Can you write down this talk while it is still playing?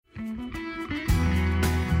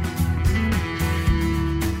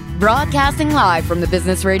Broadcasting live from the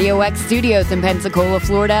Business Radio X studios in Pensacola,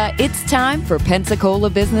 Florida, it's time for Pensacola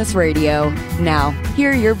Business Radio. Now,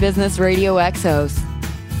 here are your Business Radio X hosts.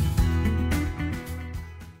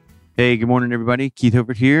 Hey, good morning, everybody. Keith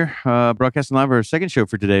Hobart here, broadcasting live our second show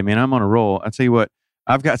for today. Man, I'm on a roll. I'll tell you what,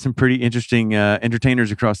 I've got some pretty interesting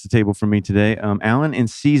entertainers across the table for me today. Alan and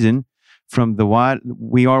Season from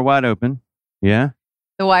We Are Wide Open. Yeah?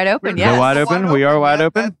 The Wide Open, yes. The Wide Open. We Are Wide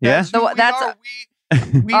Open. Yeah?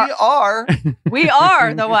 We are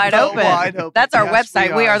the Wide Open. That's our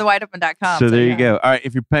website. wearethewideopen.com. So there you go. All right.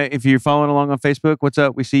 If you're following along on Facebook, what's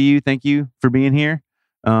up? We see you. Thank you for being here.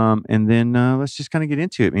 And then let's just kind of get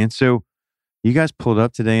into it, man. So you guys pulled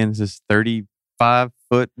up today in this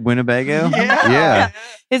 35-foot Winnebago. Yeah.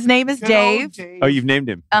 His name is Dave. Oh, you've named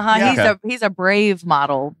him. Yeah. He's a Brave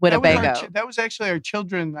model Winnebago. That was actually our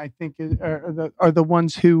children. I think are the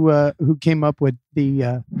ones who came up with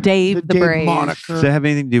the Dave the Brave moniker. Does that have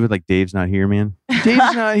anything to do with like Dave's not here, man? Dave's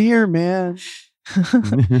not here, man.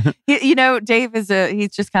 Dave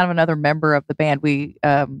he's just kind of another member of the band. He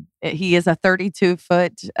is a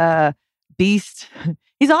 32-foot beast.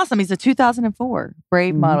 He's awesome. He's a 2004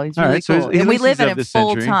 Brave model. He's really cool. And we live in him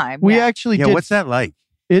full time. We actually did. What's that like?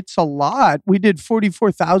 It's a lot. We did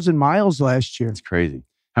 44,000 miles last year. It's crazy.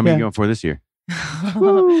 How many are you going for this year?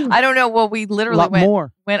 I don't know. Well, we literally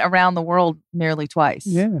went around the world nearly twice.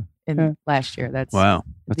 Yeah. Last year. That's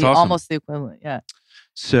awesome. Almost the equivalent. Yeah.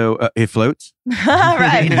 So it floats.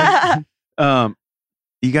 Right.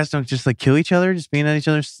 You guys don't just like kill each other, just being at each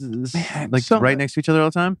other's right next to each other all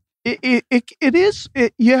the time? It is.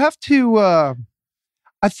 You have to. I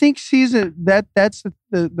think Season. That's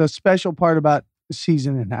the special part about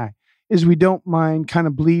Season and I is we don't mind kind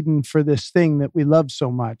of bleeding for this thing that we love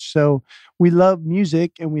so much. So we love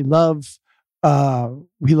music and we love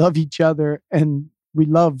each other and we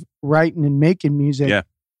love writing and making music. Yeah.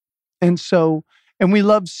 And we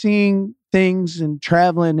love seeing things and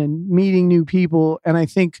traveling and meeting new people. And I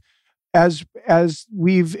think as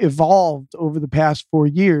we've evolved over the past 4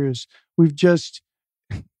 years, we've just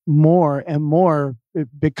more and more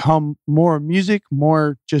become more music,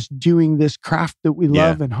 more just doing this craft that we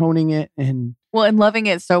love and honing it and loving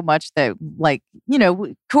it so much that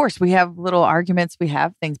of course we have little arguments, we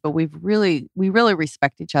have things, but we really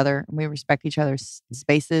respect each other and we respect each other's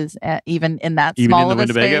spaces, even in that small of a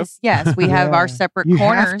space. Yes, we have our separate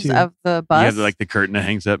corners of the bus. You have like the curtain that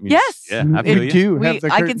hangs up. Yes, yeah, I feel you. I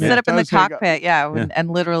can sit up in the cockpit, and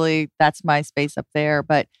literally that's my space up there.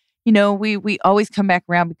 But we always come back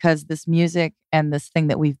around because this music and this thing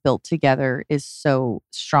that we've built together is so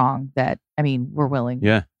strong that we're willing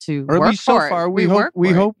to or at work least so for far. it. We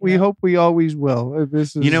hope we always will.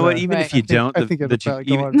 This is, what? Even if you don't,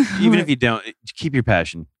 even if you don't, keep your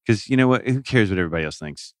passion because you know what? Who cares what everybody else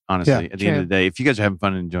thinks? Honestly, at the end of the day, if you guys are having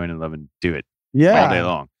fun and enjoying and loving, do it all day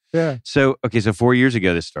long. Yeah. So 4 years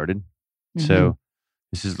ago this started. Mm-hmm. So.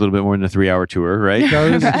 This is a little bit more than a 3-hour tour, right?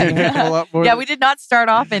 A lot more. Yeah, we did not start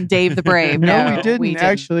off in Dave the Brave. No, we didn't.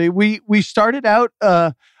 Actually. We started out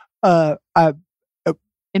in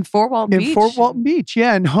Fort Walton Beach. In Fort Walton Beach,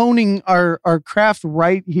 and honing our craft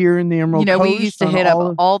right here in the Emerald Coast. We used to hit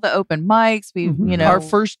up all the open mics. Our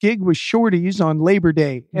first gig was Shorty's on Labor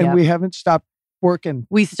Day, and we haven't stopped working.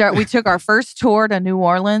 We took our first tour to New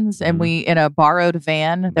Orleans, and we in a borrowed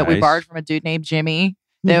van that we borrowed from a dude named Jimmy.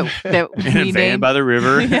 That in a van by the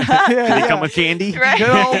river. Did they come with candy? Right.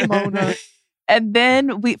 Good old Mona. And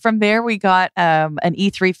then from there we got an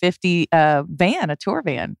E350 van, a tour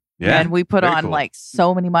van. Yeah, and we put on like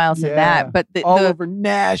so many miles in that. But all over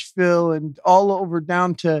Nashville and all over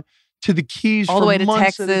down to the Keys, all the way to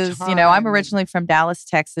Texas. I'm originally from Dallas,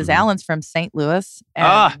 Texas. Mm-hmm. Alan's from St. Louis.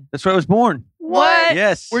 That's where I was born. What?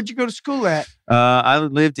 Yes. Where'd you go to school at? I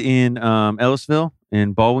lived in Ellisville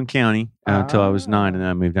in Baldwin County until I was 9, and then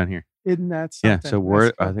I moved down here. Isn't that something? Yeah. So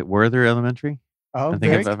Werther Elementary. Oh, I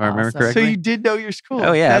think if I remember correctly. So you did know your school.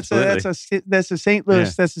 Oh yeah, that's a St. Louis.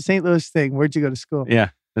 Yeah. That's a St. Louis thing. Where'd you go to school?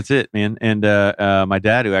 Yeah. That's it, man. And my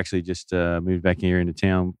dad, who actually just moved back here into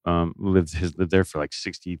town, lived there for like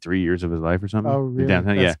 63 years of his life or something. Oh, really?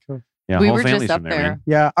 Downtown. That's cool. Yeah. We whole were family's just up from there. Man.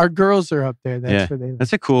 Yeah, our girls are up there. That's where they live.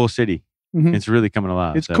 That's a cool city. Mm-hmm. It's really coming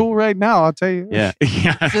alive. It's cool right now, I'll tell you. Yeah.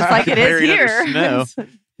 Just like it is here. Snow.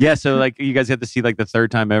 Yeah, so like you guys got to see like the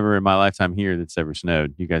third time ever in my lifetime here that's ever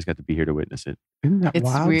snowed. You guys got to be here to witness it. Isn't that it's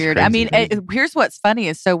wild? weird. It's I mean, here's what's funny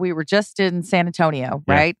is so we were just in San Antonio,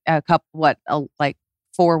 right? A couple, like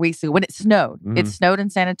 4 weeks ago when it snowed. Mm-hmm. It snowed in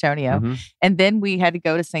San Antonio, and then we had to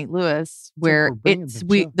go to St. Louis where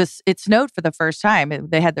it snowed for the first time.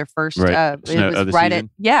 They had their first. It was right at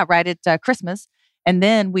Christmas, and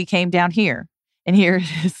then we came down here. and here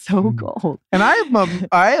it is so cold. And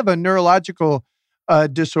I have a neurological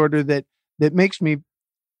disorder that makes me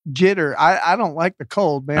jitter. I don't like the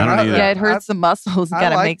cold, man. I don't either. Yeah, it hurts the muscles.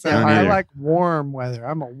 Kind of makes it hard. I like warm weather.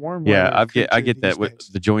 I'm a warm weather. Yeah, I get that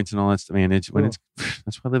with the joints and all that stuff, man. That's why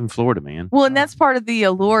I live in Florida, man. Well, and that's part of the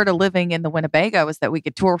allure to living in the Winnebago is that we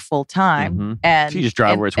could tour full time and so you just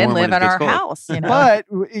drive where it's warm and live when in our cold. house. You know? But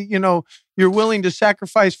you're willing to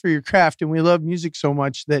sacrifice for your craft, and we love music so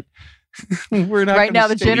much that we're not right now.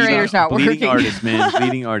 The generator's not bleeding working. Artist, man,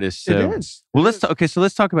 bleeding artist. So. It is. Well, let's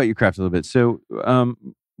talk about your craft a little bit. So,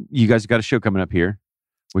 you guys got a show coming up here,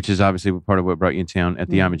 which is obviously part of what brought you in town at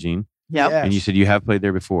the Imogene. Yep. Yes. And you said you have played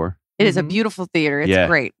there before. It is a beautiful theater. It's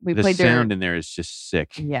great. We the played there. sound in there is just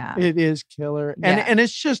sick. Yeah. It is killer. Yeah. And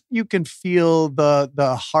it's just, you can feel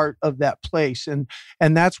the heart of that place. And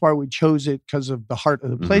that's why we chose it, because of the heart of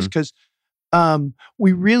the place. Because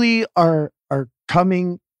we really are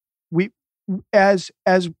coming, as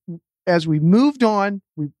we moved on,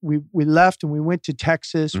 we left and we went to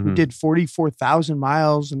Texas. We did 44,000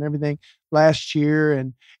 miles and everything last year.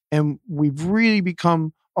 And we've really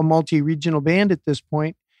become a multi-regional band at this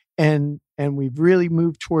point. And we've really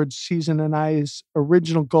moved towards Season and I's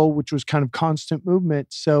original goal, which was kind of constant movement.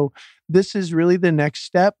 So this is really the next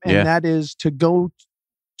step. And that is to go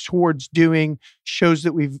towards doing shows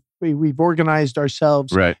that we've organized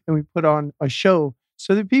ourselves. Right. And we put on a show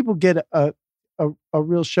so that people get a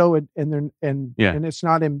real show and it's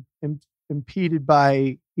not impeded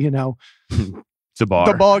by, the bar.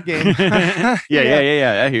 The ball game.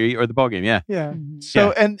 Yeah. I hear you. Or the ball game. Yeah. Yeah.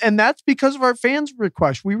 So, and that's because of our fans'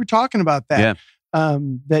 request. We were talking about that. Yeah.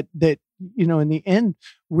 That in the end,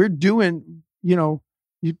 we're doing,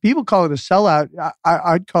 people call it a sellout.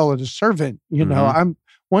 I'd call it a servant.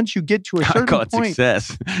 Once you get to a certain call it point,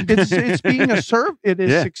 success. it's being a servant. It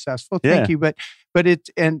is successful. Thank you. But it's,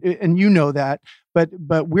 and that, but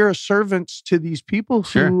we're servants to these people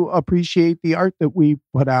who appreciate the art that we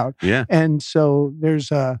put out. Yeah. And so there's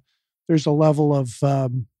a level of,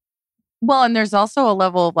 well, and there's also a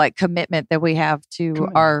level of like commitment that we have to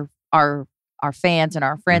our fans and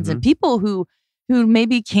our friends and people who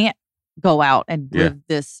maybe can't go out and live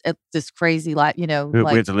this crazy life, we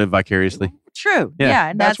have to live vicariously. True. Yeah.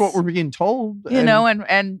 And that's what we're being told. And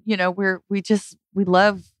we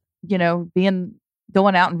love,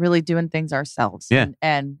 going out and really doing things ourselves. Yeah.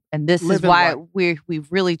 And this is why we've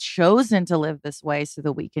really chosen to live this way, so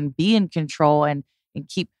that we can be in control and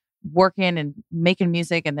keep working and making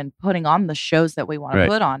music and then putting on the shows that we want to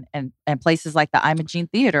put on. And places like the Imogene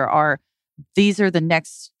Theater these are the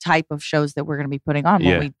next type of shows that we're going to be putting on.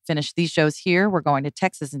 When we finish these shows here, we're going to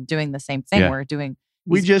Texas and doing the same thing. We're doing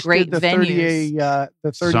we just great did the venues.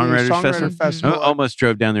 30 Songwriters Festival. I almost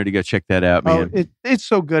drove down there to go check that out, man. It's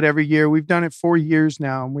so good every year. We've done it 4 years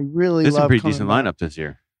now, and we really love. It's a pretty decent lineup this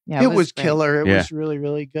year. Yeah, it was killer. It was really,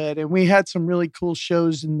 really good, and we had some really cool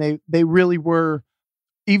shows, and they really were.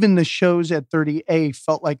 Even the shows at 30A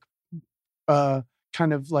felt like,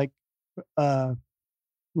 kind of like,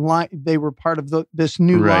 they were part of this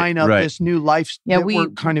new lineup, this new life. Yeah, we're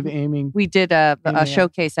kind of aiming. We did a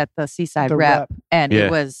showcase at the Seaside Rep, and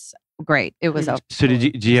it was great. It was so.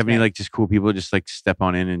 Did you have any like just cool people just like step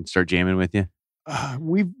on in and start jamming with you?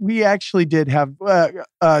 We actually did have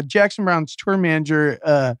Jackson Browne's tour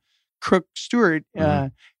manager, Crook Stewart.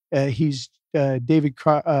 He's David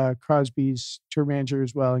Crosby's tour manager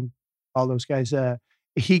as well, and all those guys.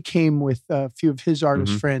 He came with a few of his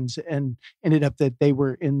artist friends, and ended up that they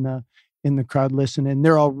were in the crowd listening. And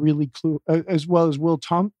they're all really as well as Will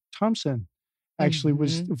Thompson actually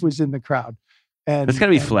was in the crowd. And that's got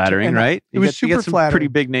to be flattering, right? It was super flattering. Pretty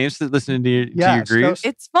big names to listening to your grooves. So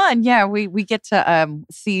it's fun. Yeah, we get to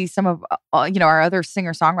see some of our other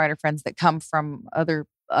singer-songwriter friends that come from other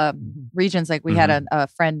regions. Like we had a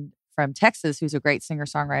friend from Texas who's a great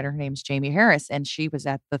singer-songwriter. Her name's Jamie Harris, and she was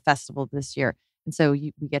at the festival this year. And so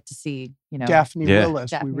we get to see, Daphne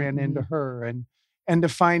Willis. We ran into her, and to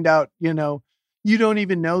find out, you don't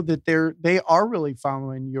even know that they are really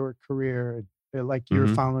following your career, like you're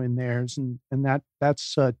following theirs, and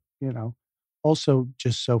that's also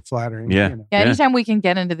just so flattering. Yeah. Anytime we can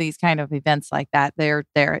get into these kind of events like that,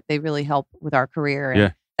 they really help with our career.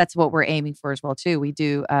 And that's what we're aiming for as well too. We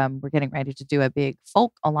do. We're getting ready to do a big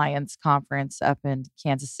Folk Alliance conference up in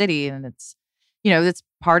Kansas City, and it's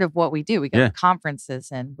part of what we do. We go to conferences,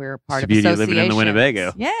 and we're part of associations. Living in the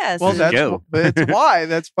Winnebago. Yes. Well, that's why.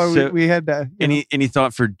 That's why we had to. Any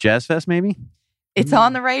thought for Jazz Fest maybe? It's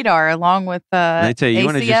on the radar, along with I tell you, you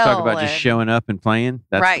want to just talk about and, just showing up and playing?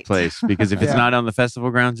 That's the place. Because if it's not on the festival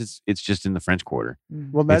grounds, it's just in the French Quarter.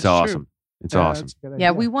 Well, that's awesome. True. It's awesome. That's a good Yeah,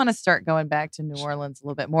 idea. we want to start going back to New Orleans a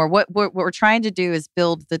little bit more. What we're trying to do is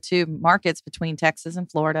build the two markets between Texas and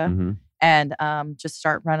Florida, Mhm. and just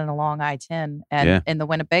start running along I-10 and in the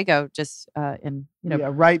Winnebago. Just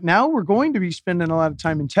Right now we're going to be spending a lot of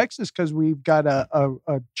time in Texas because we've got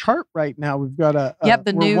a chart right now. We've got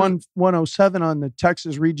the new 107 on the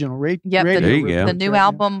Texas Regional Radio. There you go. The new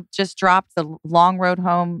album just dropped. The Long Road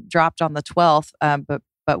Home dropped on the 12th,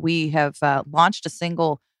 but we have launched a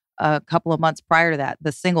single a couple of months prior to that,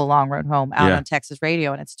 the single Long Road Home out on Texas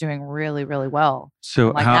radio, and it's doing really, really well. So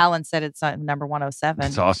and like Alan said, it's number 107.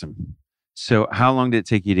 That's awesome. So how long did it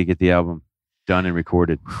take you to get the album done and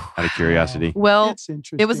recorded, out of curiosity? Well, it's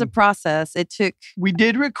interesting. it was a process. It took... We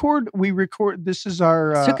record. This is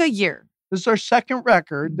our... It took a year. This is our second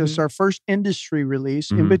record. This is our first industry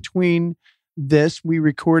release. In between this, we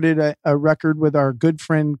recorded a record with our good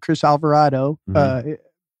friend, Chris Alvarado.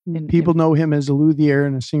 People know him as a luthier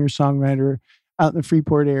and a singer-songwriter out in the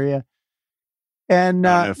Freeport area. And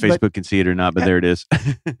I don't know if Facebook can see it or not, but there it is.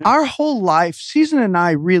 Our whole life, Season and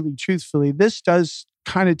I, really, truthfully, this does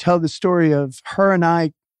kind of tell the story of her and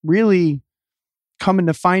I really coming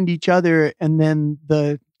to find each other, and then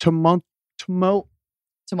the tumultuous.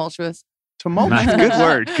 Nice. Good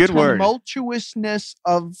word. Good word. Tumultuousness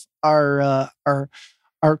of our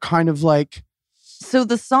kind of like. So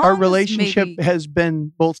the song, our relationship has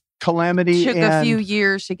been both calamity. Took a few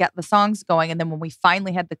years to get the songs going, and then when we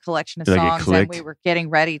finally had the collection of songs, and we were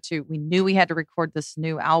getting ready to, we knew we had to record this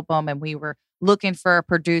new album, and we were looking for a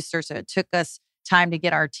producer. So it took us time to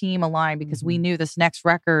get our team aligned because we knew this next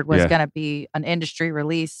record was going to be an industry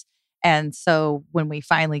release. And so when we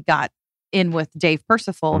finally got in with Dave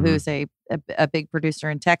Percival, who's a big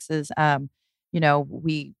producer in Texas,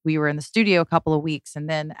 we were in the studio a couple of weeks, and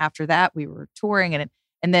then after that we were touring, and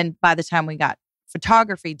then by the time we got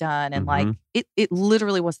photography done, and like it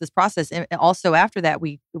literally was this process. And also after that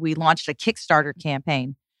we launched a Kickstarter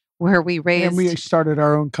campaign where we raised, and we started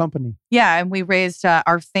our own company. Yeah, and we raised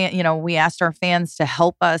we asked our fans to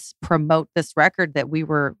help us promote this record that we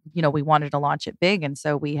were, we wanted to launch it big, and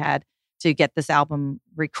so we had to get this album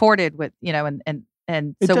recorded with,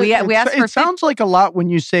 and so we asked for. It sounds like a lot when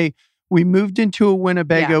you say we moved into a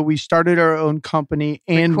Winnebago, we started our own company,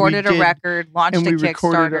 and recorded a record, launched a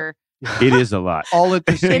Kickstarter. It is a lot. All at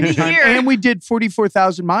the same time. And we did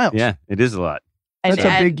 44,000 miles. Yeah, it is a lot. That's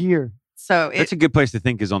a big year. So that's a good place to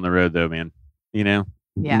think is on the road, though, man.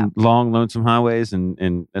 Yeah. Long, lonesome highways,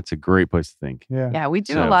 and that's a great place to think. Yeah, we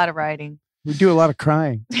do a lot of writing. We do a lot of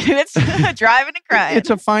crying. It's driving and crying. It's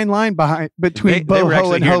a fine line between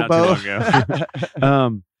boho and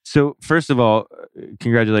hobo. So first of all,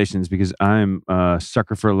 congratulations, because I'm a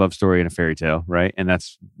sucker for a love story and a fairy tale, right? And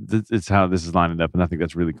it's how this is lining up, and I think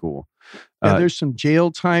that's really cool. There's some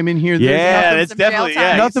jail time in here. It's definitely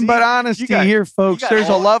nothing but honesty here, folks. There's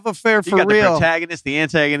a love affair for real. The protagonist, the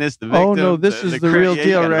antagonist, the victim. Oh no, this is the real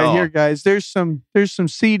deal right here, guys. There's some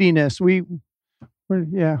seediness.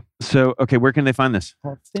 So okay, where can they find this?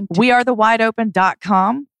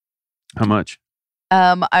 WeAreTheWideOpen.com. How much?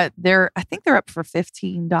 I think they're up for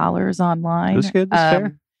 $15 online. That's good. That's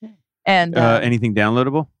fair. And anything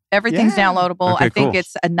downloadable? Everything's downloadable. Okay, I think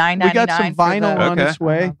it's a $9.99. We got some vinyl on its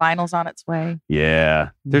way. Vinyl's on its way. Yeah,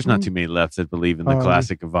 there's not too many left that believe in the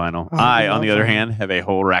classic of vinyl. I, on the other hand, have a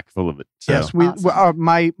whole rack full of it. So. Yes,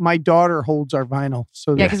 my daughter holds our vinyl.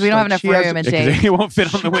 So because we don't have enough room, and it won't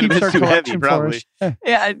fit on the window. It's too heavy, probably.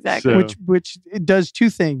 Yeah, exactly. So. Which it does two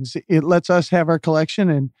things. It lets us have our collection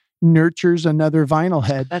and nurtures another vinyl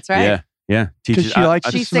head. That's right. Yeah. Because she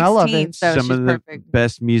likes the smell of it. So some of the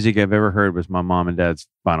best music I've ever heard was my mom and dad's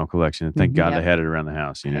vinyl collection. And thank God they had it around the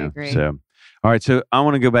house, I agree. So, all right. So I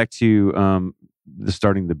want to go back to the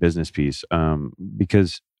starting the business piece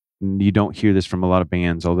because you don't hear this from a lot of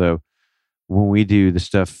bands. Although when we do the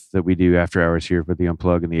stuff that we do after hours here with the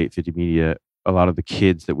Unplug and the 850 Media, a lot of the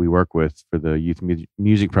kids that we work with for the youth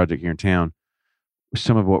music project here in town,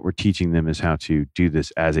 some of what we're teaching them is how to do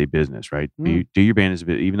this as a business, right? Do your band as a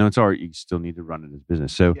business. Even though it's art, you still need to run it as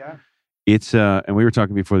business. So it's, and we were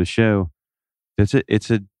talking before the show, it's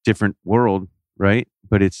a different world, right?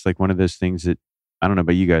 But it's like one of those things that, I don't know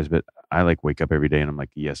about you guys, but I like wake up every day and I'm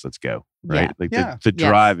like, yes, let's go, right? The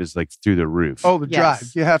drive is like through the roof. Oh, the drive.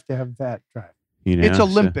 You have to have that drive. It's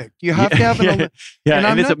Olympic. You have to have an Olympic.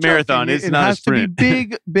 And it's a marathon. It's not a sprint. It has to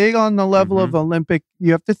be big on the level of Olympic.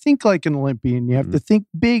 You have to think like an Olympian. You have to think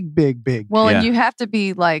big. Well, and you have to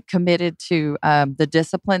be like committed to the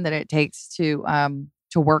discipline that it takes to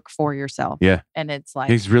work for yourself. Yeah. And it's like...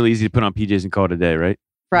 It's really easy to put on PJs and call it a day, right?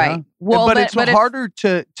 Right. Yeah. Well, but it's harder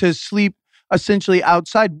to sleep essentially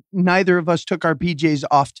outside. Neither of us took our PJs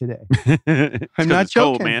off today. I'm not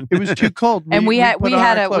joking, cold, man. It was too cold. And we had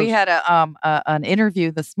an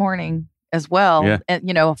interview this morning as well. Yeah. And,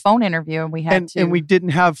 a phone interview, and we had and we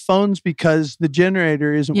didn't have phones because the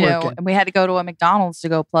generator isn't working. And we had to go to a McDonald's to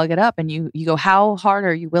go plug it up. And you go, how hard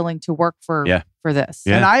are you willing to work for this?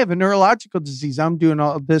 Yeah. And I have a neurological disease. I'm doing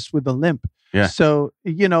all of this with a limp. Yeah. So,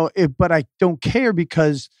 but I don't care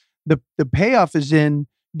because the payoff is in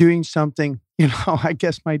doing something. I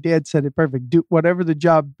guess my dad said it perfect. Do whatever the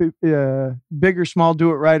job, big or small,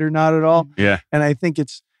 do it right or not at all. Yeah. And I think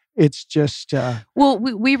it's just well,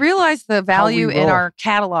 we realize the value in our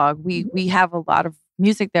catalog. We have a lot of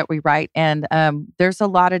music that we write, and there's a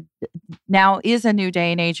lot of now is a new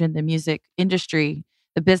day and age in the music industry,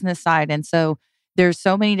 the business side, and so there's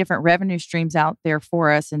so many different revenue streams out there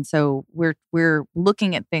for us, and so we're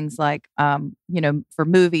looking at things like for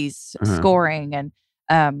movies, scoring, and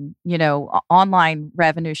online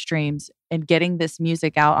revenue streams, and getting this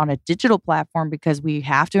music out on a digital platform because we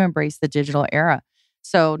have to embrace the digital era.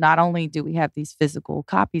 So not only do we have these physical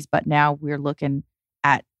copies, but now we're looking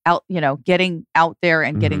at getting out there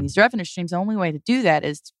and getting these revenue streams. The only way to do that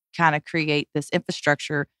is to kind of create this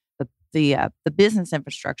infrastructure, the business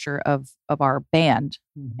infrastructure of our band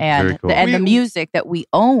and cool. the music that we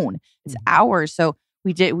own. It's ours. So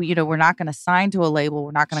we're not going to sign to a label.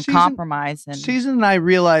 We're not going to compromise. And Season and I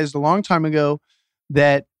realized a long time ago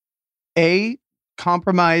that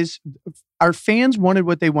compromise. Our fans wanted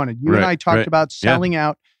what they wanted. You and I talked about selling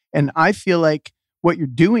out, and I feel like what you're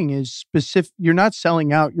doing is specific. You're not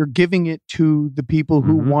selling out. You're giving it to the people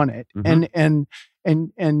who want it, and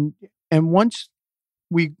once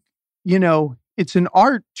we, it's an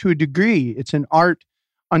art to a degree. It's an art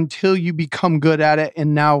until you become good at it,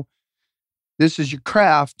 and now this is your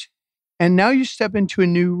craft. And now you step into a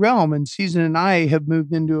new realm. And Season and I have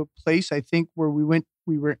moved into a place, I think, where we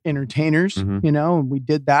were entertainers, and we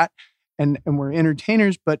did that. And we're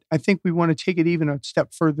entertainers, but I think we want to take it even a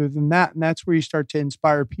step further than that. And that's where you start to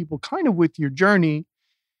inspire people kind of with your journey,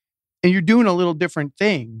 and you're doing a little different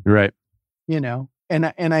thing. Right. And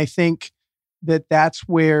I think that's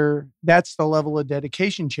the level of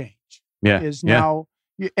dedication change. Yeah. Is now,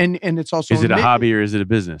 and it's also, is it a hobby or is it a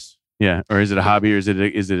business? Yeah. Or is it a hobby or is it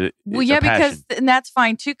a because, and that's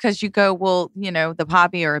fine too. Cause you go, well, the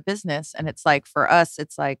hobby or a business. And it's like, for us,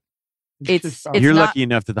 it's like, it's you're lucky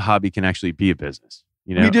enough that the hobby can actually be a business.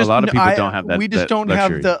 A lot of people don't have that. We just don't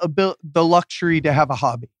luxury. have the luxury to have a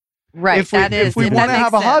hobby. Right. If we want to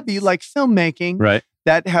have a hobby like filmmaking, right,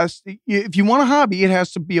 that has to, if you want a hobby, it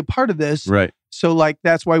has to be a part of this. Right. So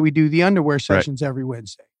that's why we do the underwear sessions every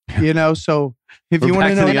Wednesday. So if you want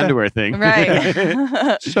to know the underwear thing,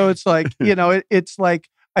 right? So it's like, it's like,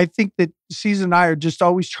 I think that Season and I are just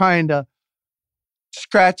always trying to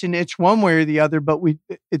scratch an itch one way or the other, but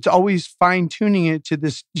it's always fine tuning it to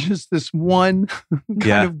this one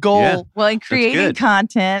kind of goal. Yeah. Well, and creating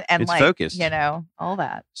content and it's focused. All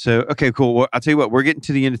that. So, okay, cool. Well, I'll tell you what, we're getting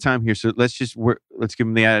to the end of time here. So let's give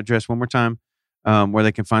them the address one more time, where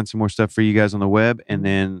they can find some more stuff for you guys on the web, and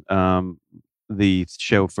then the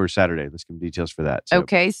show for Saturday. Let's give them details for that.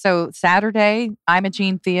 Okay, so Saturday,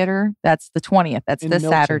 Imogene Theater. That's the 20th. That's this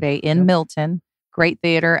Saturday in Milton. Great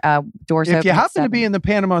theater. Doors open. If you happen to be in the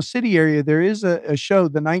Panama City area, there is a show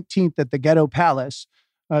the 19th at the Ghetto Palace.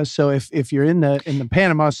 So if you're in the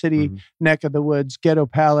Panama City neck of the woods, Ghetto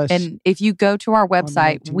Palace. And if you go to our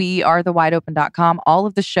website, wearethewideopen.com, all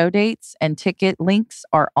of the show dates and ticket links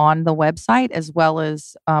are on the website, as well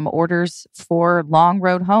as orders for Long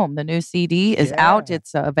Road Home. The new CD is out.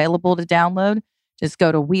 It's available to download. Just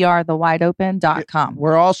go to wearethewideopen.com.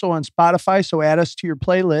 We're also on Spotify, so add us to your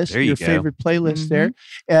playlist, your favorite playlist there.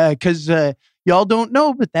 Because y'all don't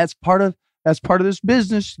know, but that's part of this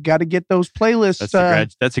business. You got to get those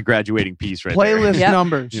playlists. That's a graduating piece right playlist there.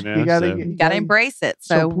 numbers. You got to embrace it.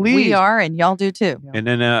 So please. We are, and y'all do too. And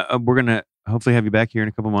then we're going to hopefully have you back here in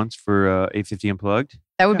a couple months for 850 Unplugged.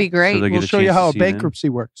 That would be great. So we'll show you how a bankruptcy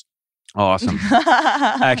works. Awesome.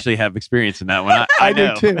 I actually have experience in that one. I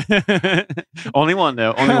know. do too. Only one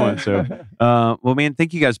though. Only one. So, well, man,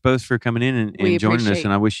 thank you guys both for coming in and joining us.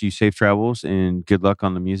 And I wish you safe travels and good luck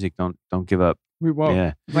on the music. Don't give up. We won't.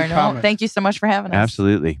 Yeah. Thank you so much for having us.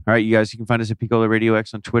 Absolutely. All right, you guys, you can find us at Picola Radio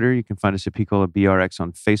X on Twitter. You can find us at Picola BRX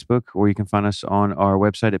on Facebook, or you can find us on our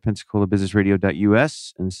website at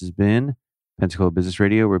PensacolaBusinessRadio.us. And this has been Pensacola Business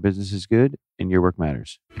Radio, where business is good and your work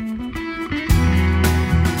matters.